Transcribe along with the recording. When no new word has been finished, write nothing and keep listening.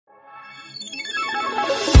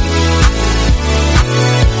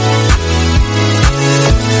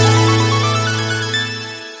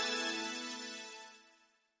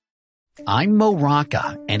I'm Mo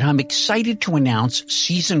Rocca, and I'm excited to announce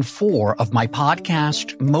Season 4 of my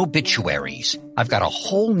podcast, Mobituaries. I've got a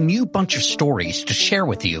whole new bunch of stories to share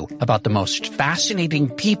with you about the most fascinating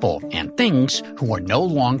people and things who are no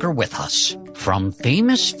longer with us. From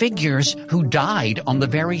famous figures who died on the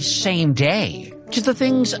very same day, to the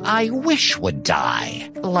things I wish would die,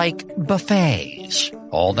 like buffets.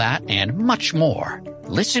 All that and much more.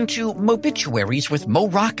 Listen to Mobituaries with Mo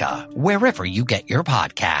Rocca wherever you get your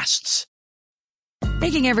podcasts.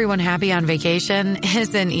 Making everyone happy on vacation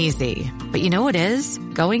isn't easy. But you know what is?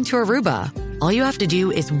 Going to Aruba. All you have to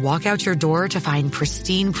do is walk out your door to find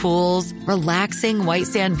pristine pools, relaxing white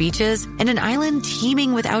sand beaches, and an island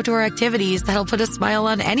teeming with outdoor activities that'll put a smile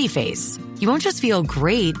on any face. You won't just feel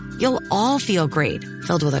great, you'll all feel great,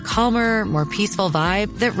 filled with a calmer, more peaceful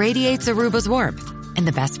vibe that radiates Aruba's warmth. And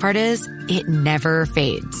the best part is, it never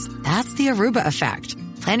fades. That's the Aruba effect.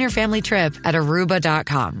 Plan your family trip at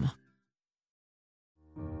Aruba.com.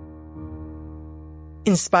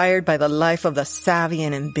 Inspired by the life of the savvy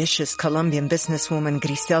and ambitious Colombian businesswoman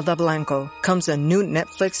Griselda Blanco comes a new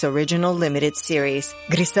Netflix original limited series.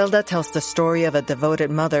 Griselda tells the story of a devoted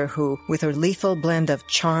mother who, with her lethal blend of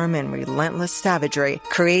charm and relentless savagery,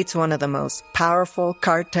 creates one of the most powerful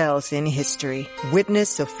cartels in history. Witness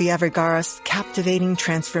Sofia Vergara's captivating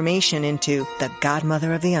transformation into the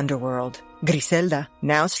godmother of the underworld. Griselda,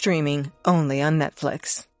 now streaming only on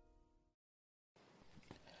Netflix.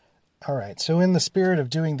 All right, so in the spirit of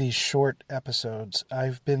doing these short episodes,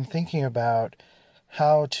 I've been thinking about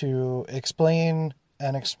how to explain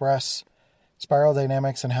and express spiral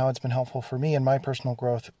dynamics and how it's been helpful for me in my personal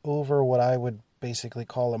growth over what I would basically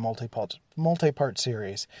call a multi-part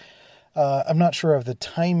series. I'm not sure of the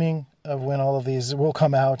timing of when all of these will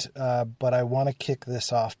come out, but I want to kick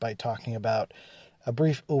this off by talking about a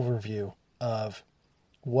brief overview of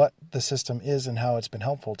what the system is and how it's been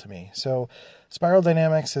helpful to me. So spiral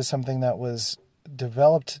dynamics is something that was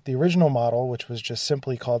developed, the original model, which was just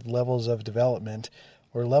simply called levels of development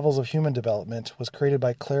or levels of human development, was created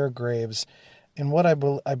by Clare Graves in what I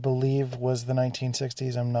believe was the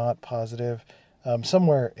 1960s. I'm not positive,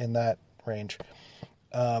 somewhere in that range.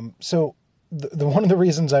 So the one of the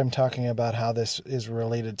reasons I'm talking about how this is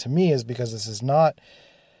related to me is because this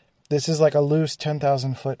is like a loose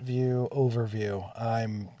 10,000 foot view overview.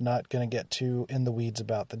 I'm not going to get too in the weeds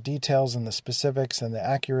about the details and the specifics and the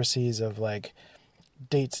accuracies of like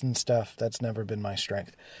dates and stuff. That's never been my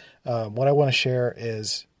strength. What I want to share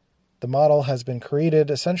is the model has been created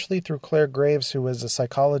essentially through Clare Graves, who was a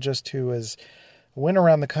psychologist who went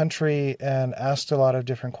around the country and asked a lot of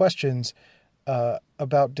different questions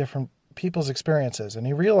about different people's experiences. And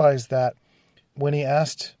he realized that when he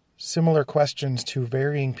asked similar questions to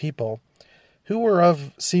varying people who were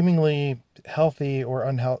of seemingly healthy or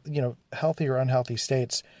unhealthy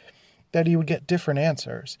states, that he would get different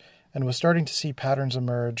answers, and was starting to see patterns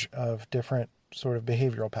emerge of different sort of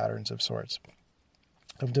behavioral patterns of sorts,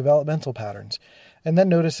 of developmental patterns, and then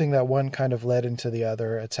noticing that one kind of led into the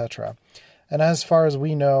other, etc. And as far as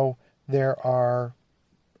we know, there are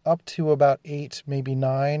up to about 8, maybe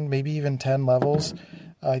 9, maybe even 10 levels.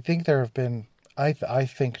 I think there have been, I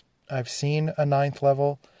think I've seen a 9th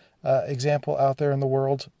level example out there in the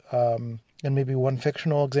world, and maybe one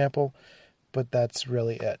fictional example, but that's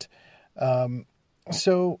really it.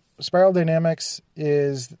 So spiral dynamics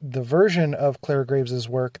is the version of Clare Graves'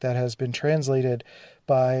 work that has been translated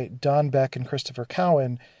by Don Beck and Christopher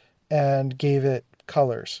Cowan and gave it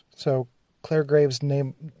colors. So Clare Graves'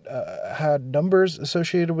 name had numbers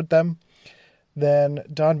associated with them. Then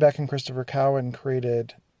Don Beck and Christopher Cowan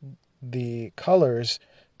created the colors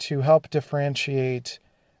to help differentiate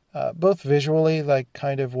both visually, like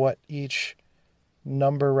kind of what each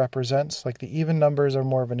number represents. Like the even numbers are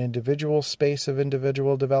more of an individual space of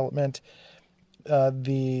individual development.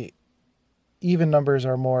 The even numbers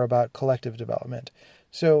are more about collective development.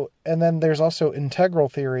 So, and then there's also integral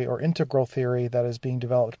theory that is being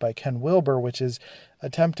developed by Ken Wilber, which is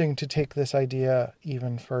attempting to take this idea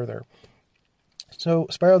even further. So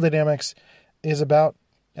spiral dynamics is about,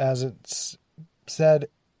 as it's said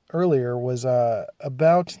earlier, was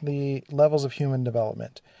about the levels of human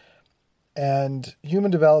development. And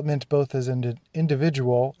human development both as an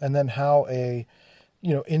individual and then how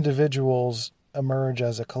individuals emerge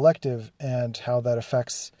as a collective and how that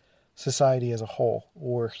affects society as a whole,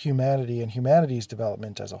 or humanity and humanity's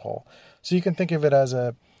development as a whole. So you can think of it as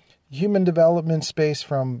a human development space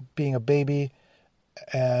from being a baby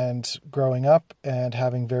and growing up and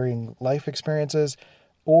having varying life experiences,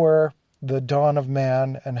 or the dawn of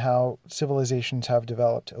man and how civilizations have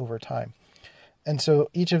developed over time. And so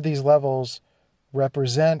each of these levels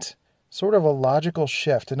represent sort of a logical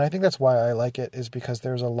shift. And I think that's why I like it, is because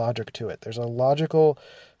there's a logic to it. There's a logical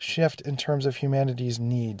shift in terms of humanity's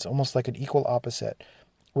needs, almost like an equal opposite,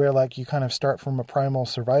 where like you kind of start from a primal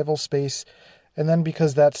survival space, and then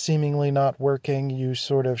because that's seemingly not working, you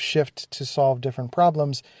sort of shift to solve different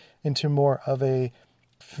problems into more of a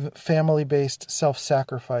family-based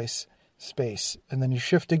self-sacrifice space. And then you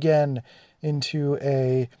shift again into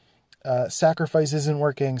a sacrifice isn't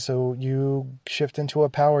working, so you shift into a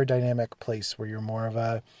power dynamic place where you're more of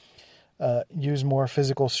a use more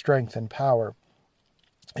physical strength and power,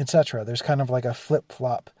 etc. There's kind of like a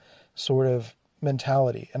flip-flop sort of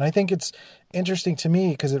mentality. And I think it's interesting to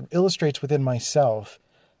me because it illustrates within myself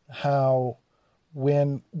how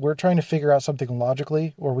when we're trying to figure out something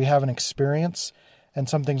logically, or we have an experience and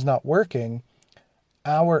something's not working,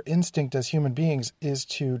 our instinct as human beings is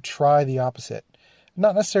to try the opposite.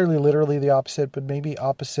 Not necessarily literally the opposite, but maybe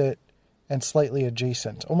opposite and slightly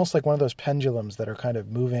adjacent. Almost like one of those pendulums that are kind of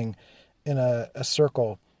moving in a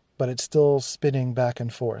circle, but it's still spinning back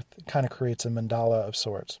and forth. It kind of creates a mandala of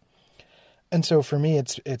sorts. And so for me,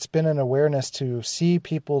 it's been an awareness to see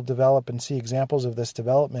people develop and see examples of this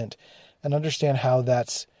development and understand how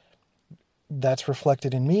that's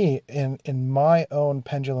reflected in me in my own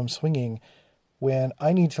pendulum swinging when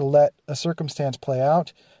I need to let a circumstance play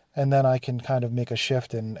out, and then I can kind of make a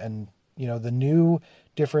shift and the new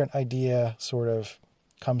different idea sort of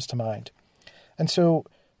comes to mind. And so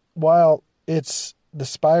while it's the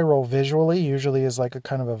spiral visually usually is like a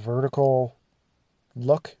kind of a vertical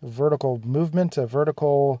look, vertical movement, a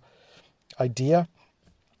vertical idea,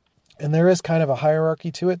 and there is kind of a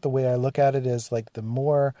hierarchy to it. The way I look at it is like the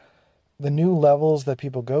new levels that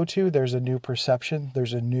people go to, there's a new perception,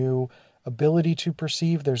 there's a new ability to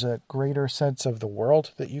perceive, there's a greater sense of the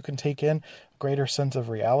world that you can take in, greater sense of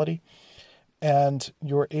reality, and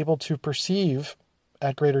you're able to perceive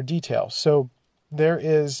at greater detail. So there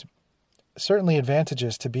is certainly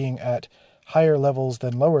advantages to being at higher levels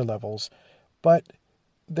than lower levels, but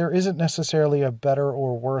there isn't necessarily a better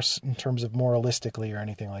or worse in terms of moralistically or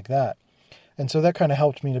anything like that. And so that kind of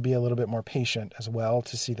helped me to be a little bit more patient as well,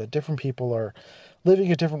 to see that different people are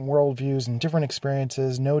living at different worldviews and different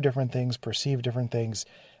experiences, know different things, perceive different things,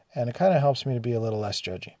 and it kind of helps me to be a little less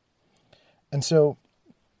judgy. And so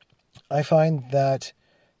I find that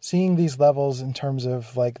seeing these levels in terms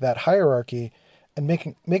of like that hierarchy and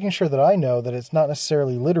making sure that I know that it's not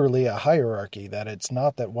necessarily literally a hierarchy, that it's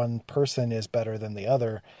not that one person is better than the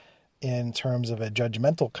other in terms of a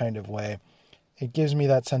judgmental kind of way. It gives me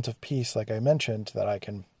that sense of peace, like I mentioned, that I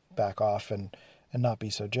can back off and not be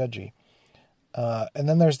so judgy. And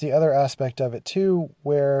then there's the other aspect of it too,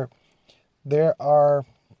 where there are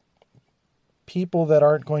people that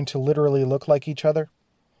aren't going to literally look like each other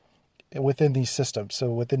within these systems.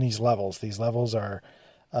 So within these levels are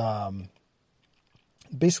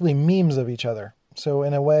basically memes of each other. So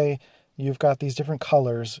in a way, you've got these different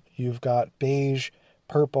colors. You've got beige,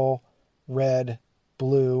 purple, red,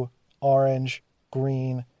 blue, orange,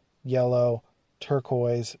 green, yellow,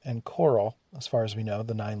 turquoise, and coral, as far as we know,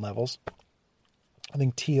 the 9 levels. I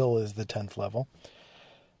think teal is the 10th level.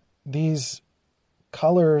 These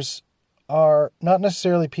colors are not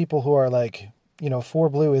necessarily people who are like, 4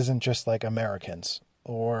 blue isn't just like Americans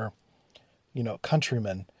or,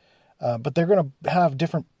 countrymen. But they're going to have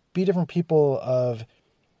different people of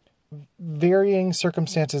varying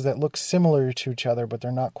circumstances that look similar to each other, but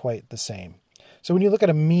they're not quite the same. So when you look at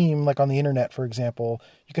a meme, like on the internet, for example,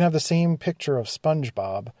 you can have the same picture of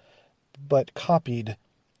SpongeBob, but copied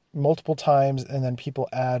multiple times, and then people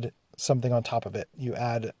add something on top of it. You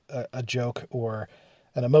add a joke or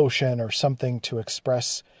an emotion or something to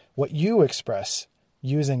express what you express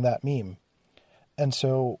using that meme. And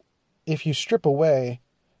so if you strip away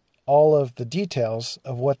all of the details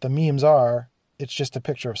of what the memes are, it's just a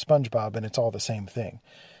picture of SpongeBob and it's all the same thing.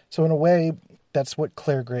 So in a way, that's what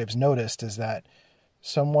Claire Graves noticed, is that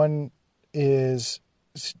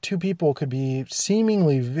two people could be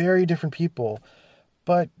seemingly very different people,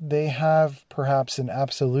 but they have perhaps an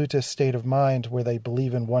absolutist state of mind where they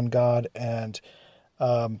believe in one God and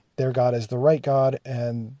their God is the right God,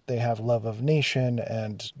 and they have love of nation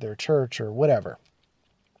and their church or whatever.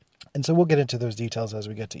 And so we'll get into those details as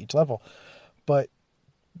we get to each level. But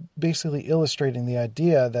basically illustrating the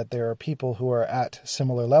idea that there are people who are at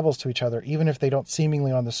similar levels to each other, even if they don't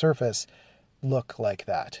seemingly on the surface look like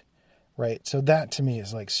that, right? So that to me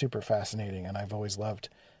is like super fascinating, and I've always loved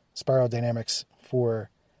spiral dynamics for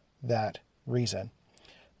that reason.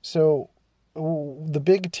 So the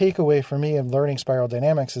big takeaway for me in learning spiral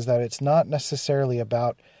dynamics is that it's not necessarily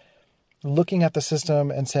about looking at the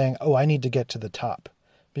system and saying, oh, I need to get to the top.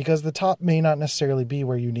 because the top may not necessarily be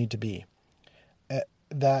where you need to be.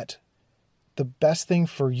 That the best thing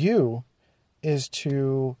for you is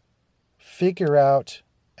to figure out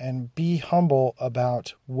and be humble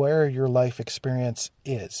about where your life experience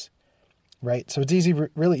is, right? So it's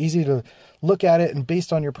really easy to look at it and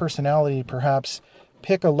based on your personality, perhaps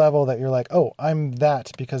pick a level that you're like, oh, I'm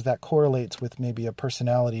that because that correlates with maybe a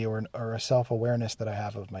personality or a self-awareness that I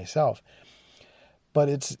have of myself.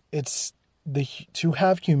 But to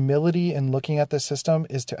have humility in looking at the system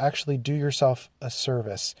is to actually do yourself a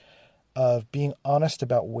service of being honest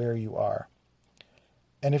about where you are.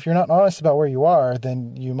 And if you're not honest about where you are,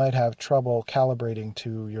 then you might have trouble calibrating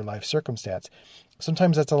to your life circumstance.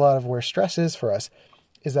 Sometimes that's a lot of where stress is for us,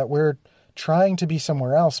 is that we're trying to be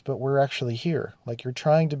somewhere else, but we're actually here. Like you're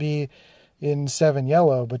trying to be in 7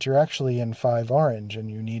 yellow, but you're actually in 5 orange,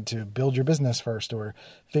 and you need to build your business first or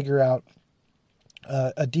figure out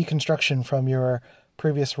a deconstruction from your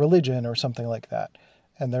previous religion or something like that.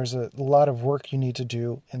 And there's a lot of work you need to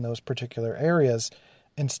do in those particular areas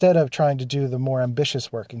instead of trying to do the more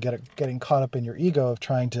ambitious work and getting caught up in your ego of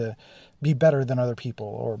trying to be better than other people.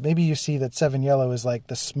 Or maybe you see that 7 yellow is like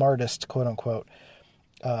the smartest, quote unquote,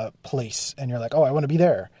 place. And you're like, oh, I want to be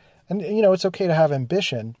there. And, it's okay to have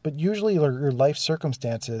ambition, but usually your life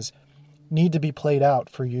circumstances need to be played out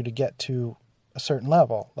for you to get to a certain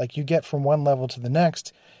level. Like you get from one level to the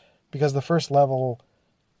next because the first level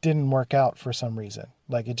didn't work out for some reason.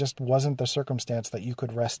 Like it just wasn't the circumstance that you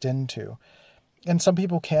could rest into. And some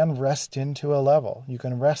people can rest into a level. You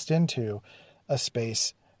can rest into a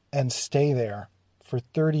space and stay there for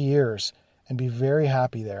 30 years and be very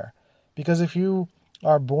happy there. Because if you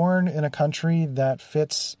are born in a country that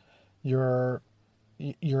fits your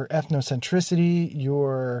ethnocentricity,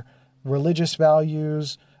 your religious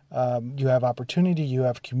values, you have opportunity, you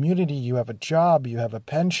have community, you have a job, you have a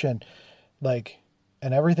pension,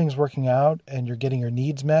 and everything's working out and you're getting your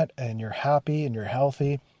needs met and you're happy and you're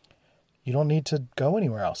healthy, you don't need to go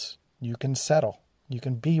anywhere else. You can settle. You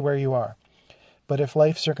can be where you are. But if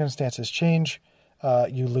life circumstances change,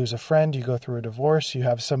 you lose a friend, you go through a divorce, you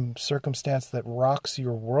have some circumstance that rocks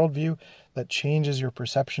your worldview, that changes your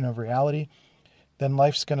perception of reality, then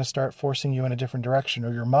life's going to start forcing you in a different direction,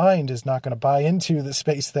 or your mind is not going to buy into the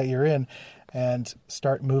space that you're in and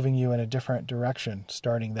start moving you in a different direction,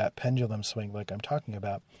 starting that pendulum swing like I'm talking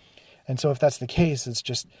about. And so if that's the case, it's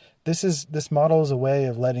just, this model is a way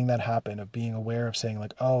of letting that happen, of being aware of saying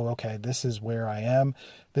like, oh, okay, this is where I am,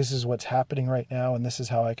 this is what's happening right now, and this is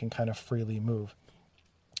how I can kind of freely move.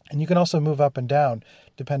 And you can also move up and down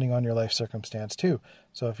depending on your life circumstance too.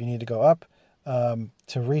 So if you need to go up,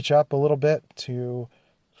 to reach up a little bit, to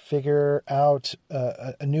figure out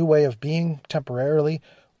a new way of being temporarily,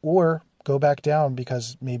 or go back down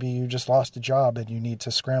because maybe you just lost a job and you need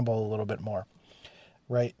to scramble a little bit more,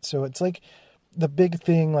 right? So it's like the big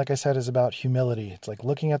thing, like I said, is about humility. It's like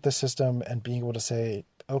looking at the system and being able to say,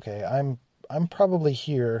 okay, I'm probably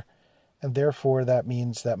here, and therefore that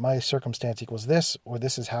means that my circumstance equals this, or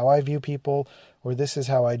this is how I view people, or this is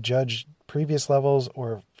how I judge previous levels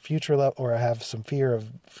or future level, or I have some fear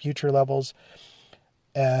of future levels,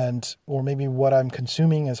 and or maybe what I'm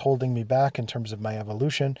consuming is holding me back in terms of my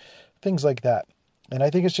evolution, things like that. And I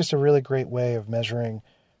think it's just a really great way of measuring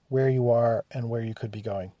where you are and where you could be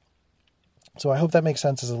going. So I hope that makes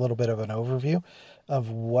sense as a little bit of an overview of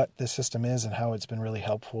what the system is and how it's been really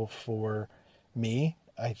helpful for me.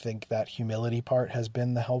 I think that humility part has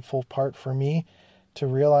been the helpful part for me to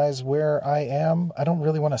realize where I am. I don't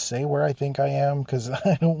really want to say where I think I am because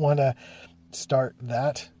I don't want to start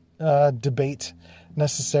that debate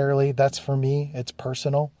necessarily. That's for me. It's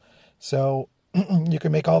personal. So you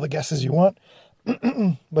can make all the guesses you want,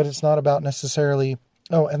 but it's not about necessarily...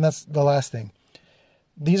 Oh, and that's the last thing.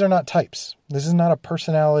 These are not types. This is not a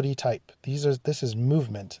personality type. This is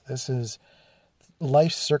movement. This is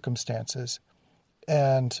life circumstances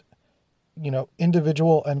and,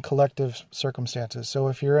 individual and collective circumstances. So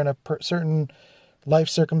if you're in a certain life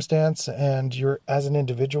circumstance and you're, as an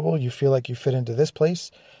individual, you feel like you fit into this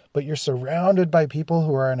place, but you're surrounded by people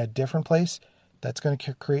who are in a different place, that's going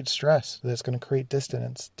to create stress. That's going to create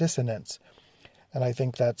dissonance. And I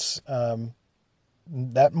think that's,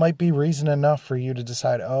 that might be reason enough for you to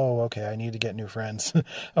decide, oh, okay, I need to get new friends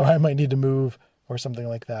or I might need to move or something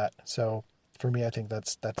like that. So for me, I think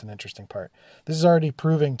that's an interesting part. This is already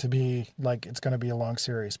proving to be like, it's going to be a long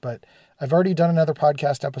series, but I've already done another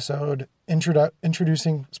podcast episode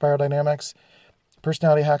introducing spiral dynamics.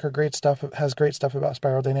 Personality Hacker, has great stuff about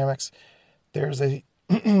spiral dynamics. There's a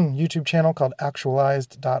YouTube channel called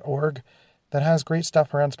actualized.org that has great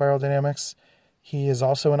stuff around spiral dynamics. He is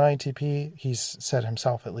also an INTP. He's said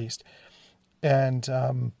himself, at least. And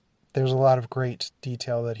there's a lot of great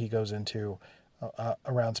detail that he goes into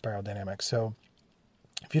around spiral dynamics. So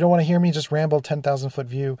if you don't want to hear me just ramble 10,000 foot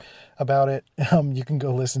view about it, you can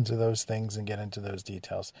go listen to those things and get into those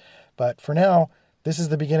details. But for now, this is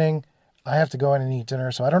the beginning. I have to go in and eat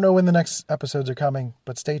dinner, so I don't know when the next episodes are coming,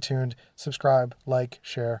 but stay tuned, subscribe, like,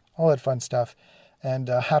 share, all that fun stuff. And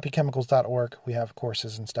happychemicals.org, we have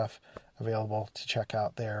courses and stuff available to check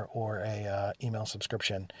out there, or a email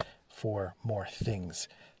subscription for more things.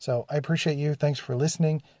 So I appreciate you. Thanks for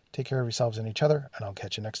listening. Take care of yourselves and each other, and I'll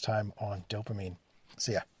catch you next time on Dopamine.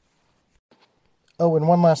 See ya. Oh, and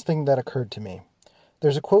one last thing that occurred to me.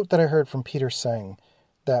 There's a quote that I heard from Peter Senge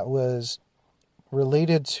that was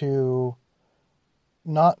related to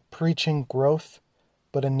not preaching growth,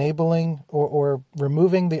 but enabling or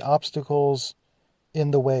removing the obstacles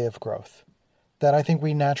in the way of growth. That I think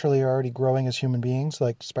we naturally are already growing as human beings.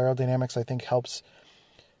 Like spiral dynamics, I think, helps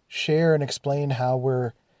share and explain how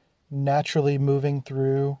we're naturally moving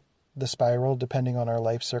through the spiral depending on our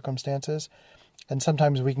life circumstances. And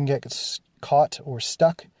sometimes we can get caught or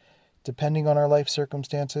stuck depending on our life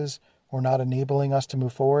circumstances, or not enabling us to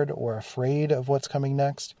move forward, or afraid of what's coming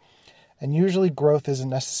next. And usually growth isn't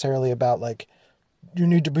necessarily about like, you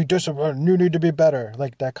need to be disciplined, you need to be better.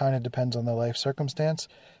 Like that kind of depends on the life circumstance.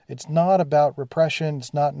 It's not about repression.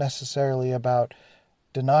 It's not necessarily about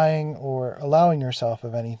denying or allowing yourself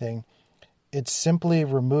of anything. It's simply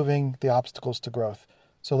removing the obstacles to growth.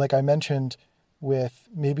 So like I mentioned, with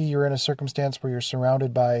maybe you're in a circumstance where you're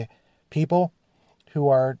surrounded by people who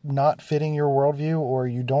are not fitting your worldview, or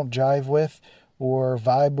you don't jive with, or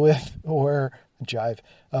vibe with, or jive,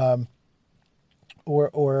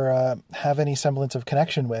 or have any semblance of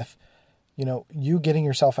connection with. You getting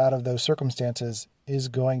yourself out of those circumstances is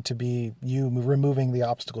going to be you removing the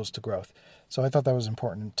obstacles to growth. So I thought that was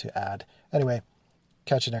important to add. Anyway,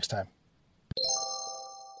 catch you next time.